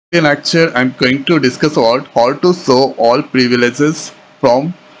In lecture, I'm going to discuss about how to show all privileges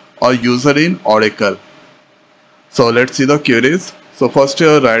from a user in Oracle. So let's see the queries. So first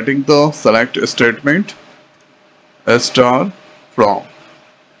you're writing the select statement a star from.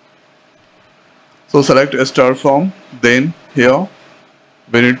 So select a star from. Then here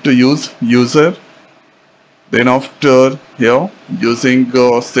we need to use user. Then after here using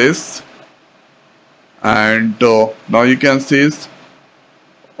sys, and now you can see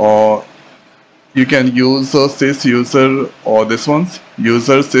uh, you can use sys user or this one's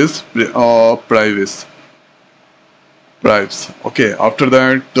user sys prives. Okay, after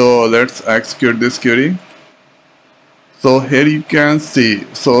that let's execute this query. So here you can see,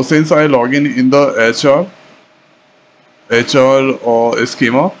 so since I log in the HR or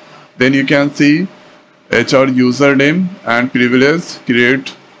schema, then you can see HR username and privilege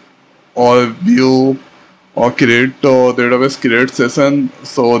create or view or create database create session.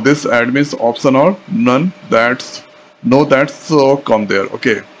 So this admins option or none, that's no, that's come there.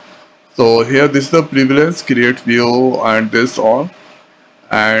 Okay, so here this is the privilege create view and this all,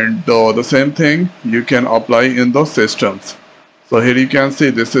 and the same thing you can apply in the systems. So here you can see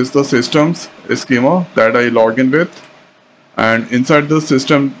this is the systems schema that I log in with, and inside the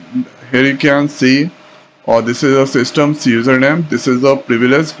system here you can see this is a system's username, this is a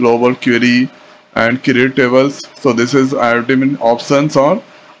privilege global query and create tables. So this is admin options or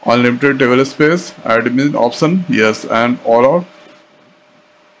unlimited table space, admin option yes, and all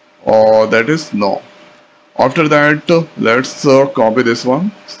or that is no. After that let's copy this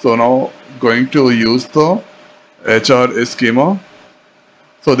one. So now going to use the HR schema.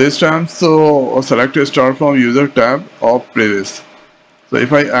 So this time select a start from user tab of previous. So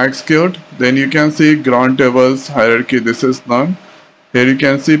if I execute, then you can see grant tables hierarchy, this is none. Here you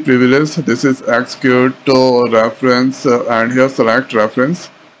can see privilege, this is execute reference and here select reference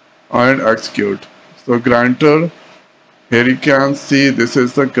and execute. So grantor, here you can see this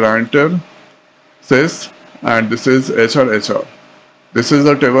is the grantor sys and this is HR. This is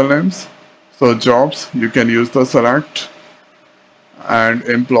the table names. So jobs, you can use the select and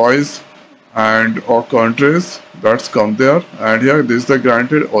employees and or countries, that's come there, and here this is the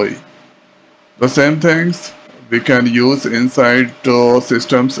granted OE. The same things we can use inside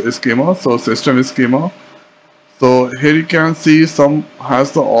systems schema. So system schema, so here you can see some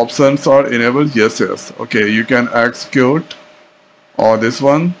has the options are enabled yes. Okay, you can execute or this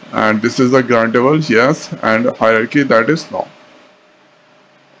one, and this is the grantable yes, and hierarchy that is no.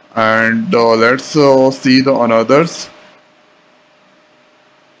 And let's see the others.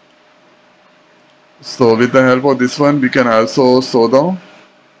 So with the help of this one we can also show the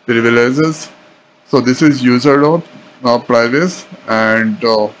privileges. So this is user dot privacy, and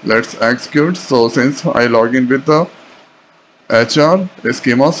let's execute. So since I log in with the HR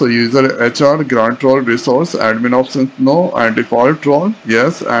schema, so user HR grant role resource admin options no, and default role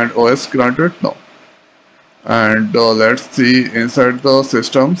yes, and OS granted no. And let's see inside the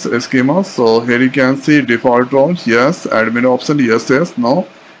systems schema. So here you can see default role yes, admin option yes, no,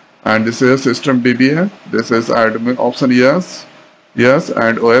 and this is system DBA, this is admin option yes,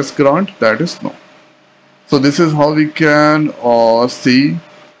 and OS grant that is no. So this is how we can see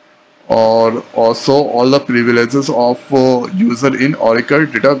or show all the privileges of user in Oracle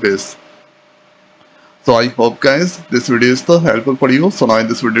database. So I hope guys this video is helpful for you. So now in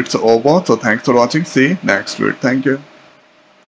this video it's over. So thanks for watching. See you next video. Thank you.